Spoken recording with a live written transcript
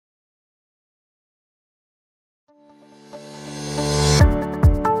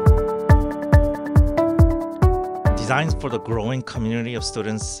Designed for the growing community of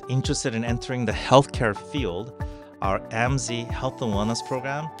students interested in entering the healthcare field, our AMSE Health and Wellness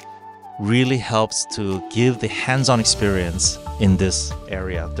program really helps to give the hands-on experience in this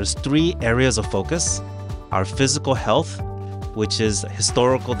area. There's 3 areas of focus: our physical health, which is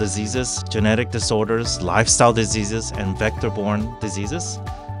historical diseases, genetic disorders, lifestyle diseases, and vector-borne diseases;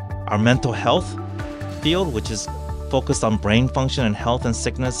 our mental health field, which is focused on brain function and health and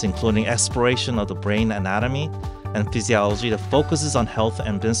sickness, including exploration of the brain anatomy and physiology that focuses on health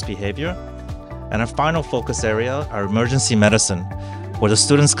and misbehavior; and our final focus area, our emergency medicine, where the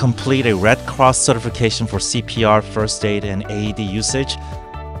students complete a Red Cross certification for CPR, first aid, and AED usage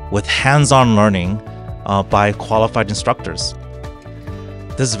with hands-on learning by qualified instructors.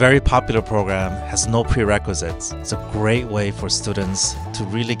 This very popular program has no prerequisites. It's a great way for students to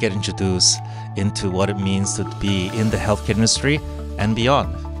really get introduced into what it means to be in the healthcare industry and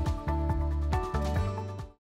beyond.